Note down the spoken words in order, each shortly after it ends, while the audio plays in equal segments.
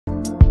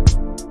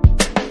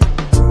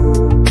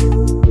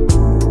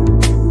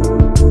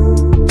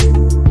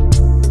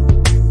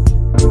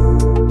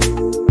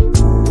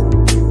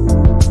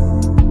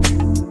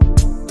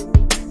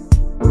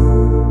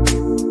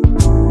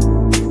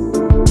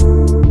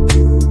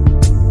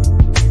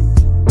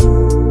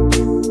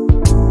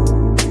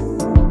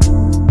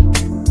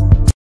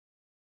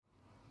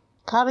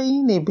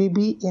Carrying a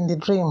baby in the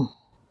dream.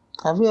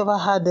 Have you ever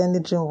had any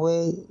dream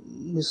where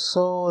you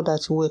saw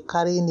that you were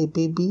carrying a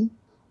baby,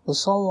 or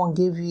someone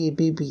gave you a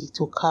baby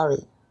to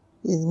carry?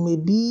 It may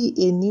be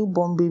a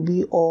newborn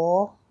baby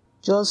or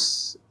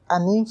just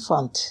an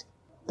infant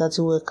that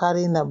you were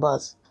carrying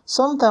about.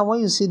 Sometimes when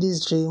you see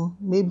this dream,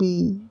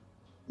 maybe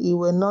you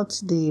were not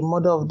the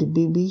mother of the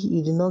baby,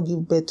 you did not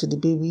give birth to the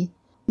baby,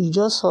 you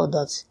just saw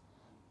that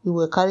you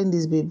were carrying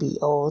this baby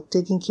or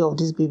taking care of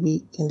this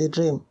baby in the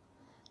dream.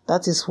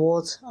 That is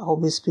what I'll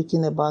be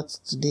speaking about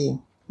today.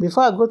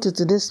 Before I go to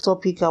today's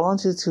topic, I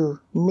want you to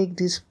make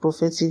this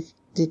prophetic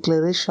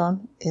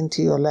declaration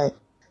into your life.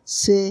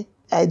 Say,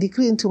 I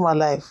decree into my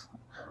life,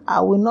 I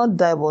will not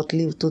die but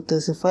live to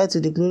testify to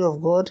the glory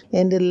of God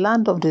in the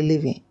land of the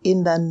living,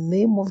 in the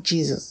name of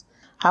Jesus.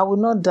 I will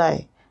not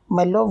die.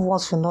 My loved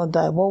ones will not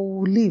die, but we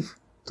will live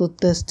to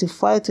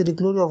testify to the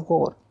glory of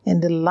God in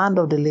the land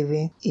of the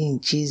living,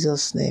 in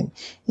Jesus' name.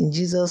 In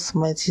Jesus'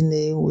 mighty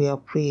name we are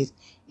prayed.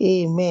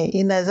 Amen.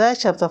 In Isaiah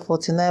chapter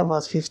 49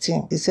 verse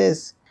 15, it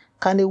says,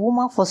 Can a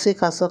woman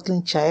forsake her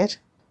suckling child,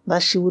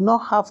 that she will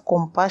not have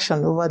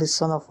compassion over the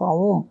son of her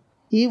womb?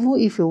 Even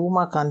if a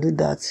woman can do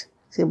that,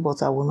 say,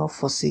 but I will not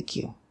forsake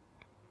you.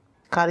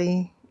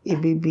 Carrying a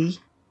baby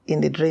in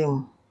the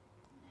dream.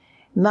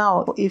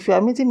 Now, if you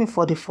are meeting me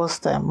for the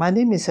first time, my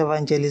name is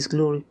Evangelist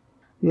Glory.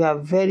 You are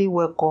very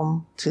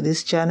welcome to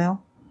this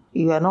channel.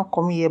 You are not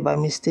coming here by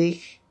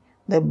mistake.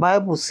 The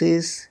Bible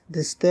says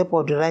the steps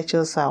of the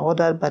righteous are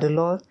ordered by the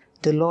Lord.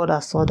 The Lord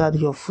has ordered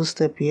your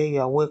footstep here.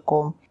 You are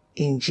welcome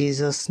in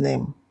Jesus'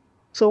 name.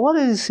 So what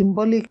is the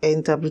symbolic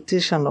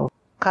interpretation of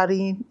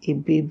carrying a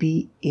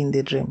baby in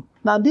the dream?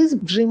 Now, this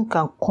dream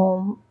can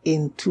come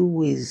in two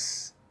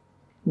ways.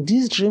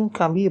 This dream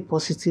can be a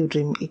positive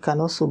dream. It can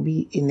also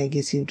be a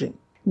negative dream.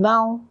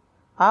 Now,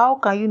 how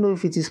can you know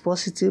if it is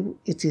positive?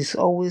 It is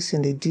always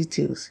in the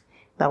details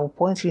that will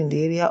point you in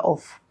the area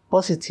of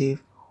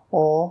positive,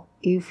 or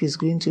if it's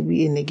going to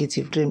be a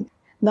negative dream.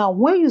 Now,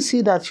 when you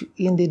see that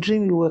in the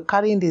dream you were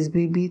carrying this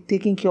baby,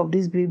 taking care of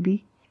this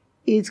baby,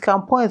 it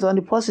can point on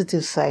the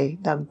positive side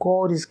that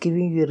God is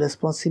giving you a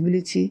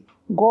responsibility.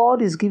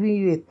 God is giving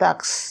you a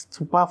task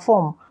to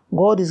perform.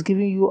 God is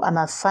giving you an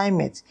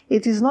assignment.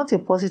 It is not a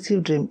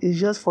positive dream. It's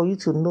just for you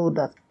to know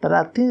that there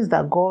are things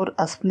that God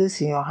has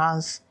placed in your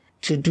hands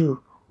to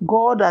do.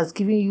 God has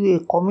given you a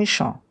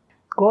commission.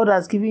 God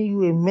has given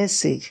you a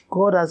message.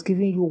 God has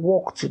given you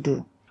work to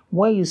do.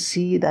 When you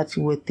see that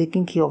you were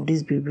taking care of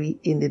this baby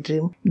in the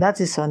dream,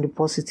 that is on the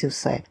positive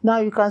side. Now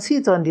you can see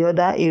it on the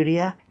other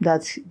area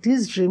that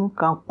this dream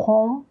can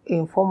come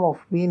in form of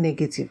being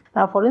negative.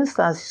 Now, for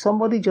instance,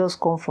 somebody just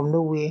come from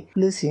nowhere,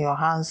 place in your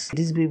hands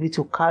this baby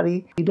to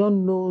carry. You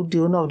don't know the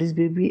owner of this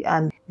baby,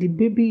 and the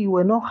baby, you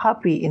were not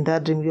happy in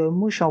that dream. Your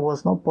emotion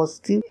was not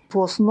positive. It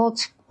was not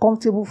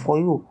comfortable for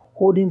you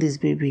holding this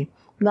baby.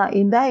 Now,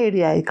 in that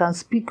area, you can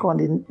speak on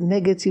the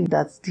negative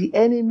that the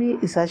enemy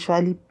is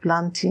actually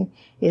planting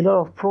a lot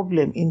of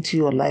problem into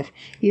your life.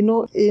 You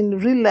know, in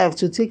real life,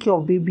 to take care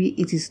of baby,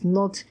 it is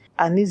not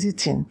an easy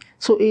thing.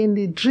 So in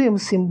the dream,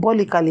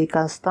 symbolically, it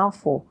can stand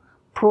for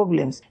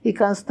problems. It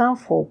can stand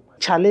for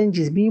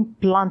challenges being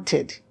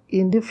planted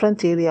in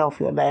different areas of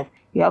your life.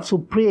 You have to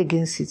pray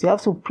against it. You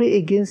have to pray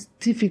against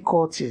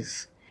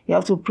difficulties. You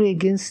have to pray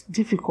against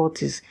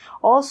difficulties.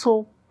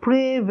 Also,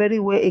 pray very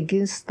well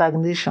against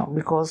stagnation,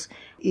 because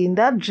in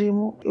that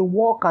dream, a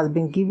work has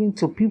been given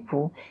to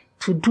people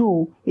to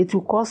do. It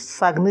will cause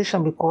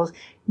stagnation because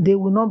they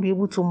will not be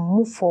able to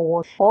move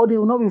forward, or they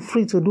will not be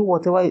free to do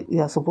whatever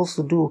you are supposed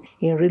to do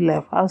in real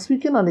life. I'm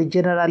speaking on a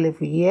general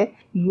level here.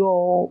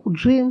 Your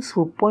dreams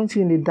will point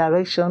you in the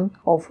direction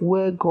of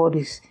where God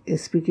is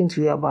speaking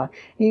to you about.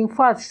 In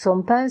fact,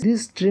 sometimes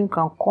this dream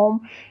can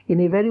come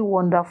in a very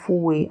wonderful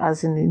way,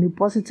 as in a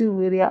positive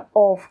area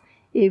of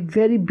a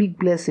very big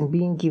blessing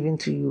being given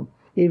to you,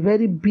 a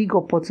very big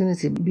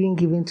opportunity being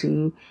given to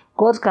you.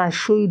 God can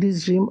show you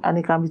this dream, and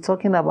He can be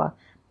talking about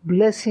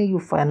blessing you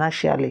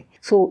financially.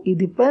 So it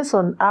depends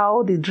on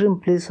how the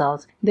dream plays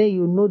out. Then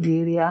you know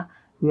the area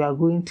we are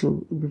going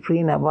to be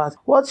praying about.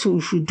 What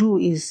you should do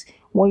is,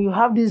 when you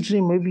have this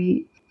dream,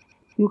 maybe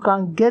you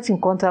can get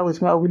in contact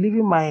with me. I'll be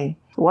leaving my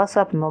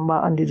WhatsApp number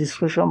on the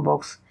description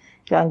box.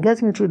 You can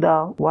get me through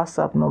that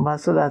WhatsApp number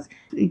so that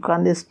you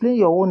can explain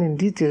your own in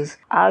details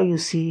how you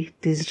see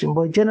this dream.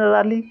 But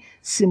generally,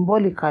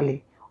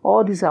 symbolically,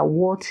 all these are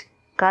what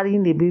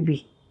carrying the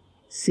baby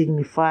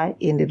signify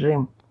in the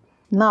dream.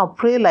 Now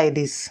pray like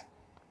this.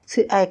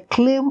 Say, I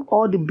claim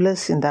all the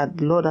blessing that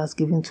the Lord has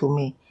given to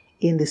me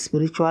in the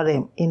spiritual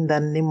realm. In the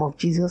name of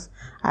Jesus,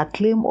 I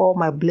claim all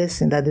my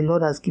blessing that the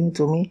Lord has given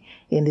to me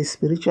in the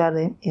spiritual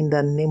realm. In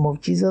the name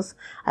of Jesus,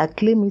 I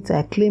claim it,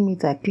 I claim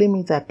it, I claim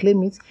it, I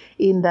claim it.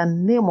 In the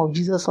name of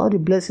Jesus, all the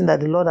blessing that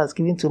the Lord has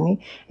given to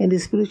me in the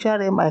spiritual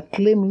realm, I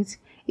claim it.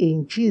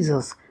 In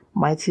Jesus'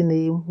 mighty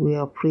name we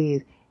are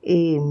prayed.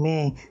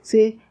 Amen.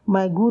 Say,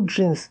 my good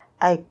dreams,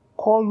 I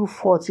call you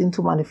forth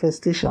into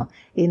manifestation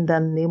in the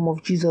name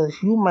of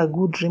Jesus. You, my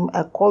good dream,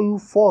 I call you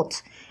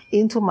forth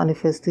into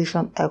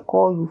manifestation. I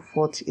call you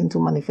forth into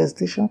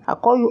manifestation. I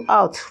call you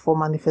out for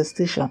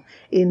manifestation.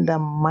 In the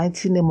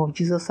mighty name of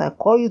Jesus, I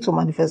call you to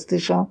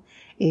manifestation.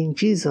 In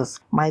Jesus'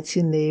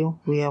 mighty name,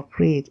 we have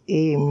prayed.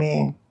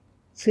 Amen.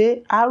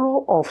 Say,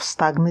 arrow of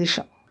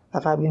stagnation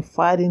that have been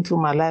fired into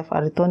my life, I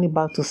return it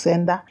back to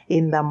sender.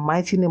 In the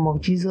mighty name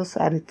of Jesus,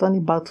 I return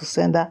it back to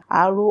sender.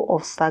 Arrow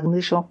of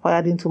stagnation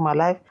fired into my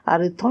life, I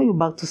return you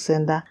back to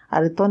sender. I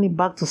return it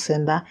back to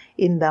sender.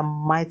 In the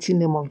mighty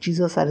name of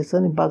Jesus, I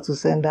return it back to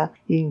sender.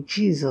 In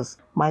Jesus'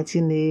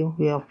 mighty name,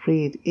 we have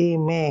prayed.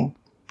 Amen.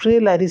 Pray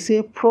like this.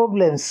 Say,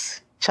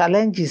 problems,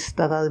 challenges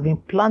that have been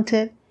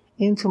planted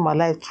into my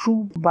life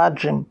through bad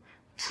dream,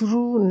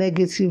 through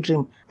negative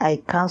dream,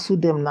 I cancel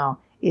them now.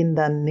 In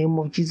the name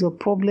of Jesus,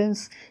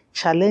 problems,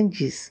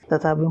 challenges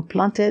that have been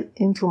planted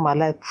into my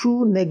life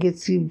through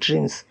negative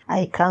dreams,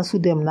 I cancel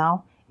them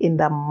now. In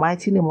the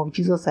mighty name of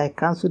Jesus, I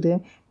cancel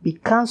them. Be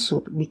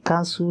cancelled, be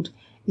cancelled.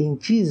 In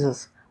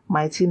Jesus'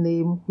 mighty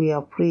name, we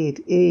have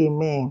prayed.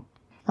 Amen.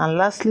 And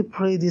lastly,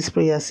 pray this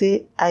prayer.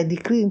 Say, I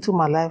decree into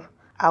my life,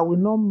 I will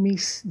not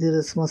miss the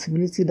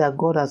responsibility that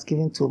God has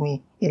given to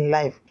me in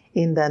life.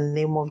 In the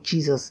name of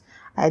Jesus,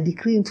 I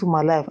decree into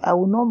my life, I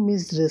will not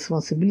miss the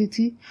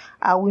responsibility.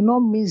 I will not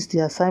miss the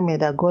assignment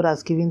that God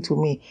has given to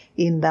me.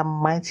 In the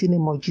mighty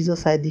name of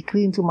Jesus, I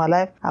decree into my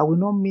life, I will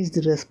not miss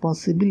the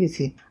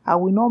responsibility. I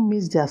will not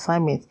miss the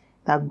assignment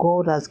that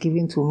God has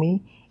given to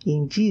me.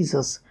 In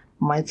Jesus'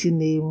 mighty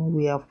name,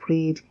 we have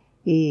prayed.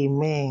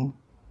 Amen.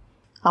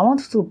 I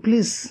want you to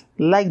please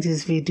like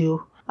this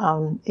video.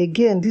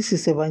 Again, this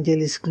is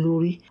Evangelist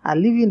Glory. I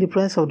leave you in the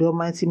presence of the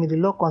Almighty. May the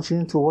Lord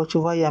continue to watch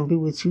over you and be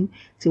with you.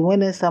 Till when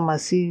next time I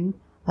see you,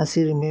 I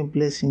say remain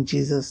blessed in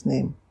Jesus'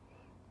 name.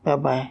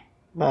 Bye-bye.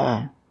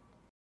 Bye.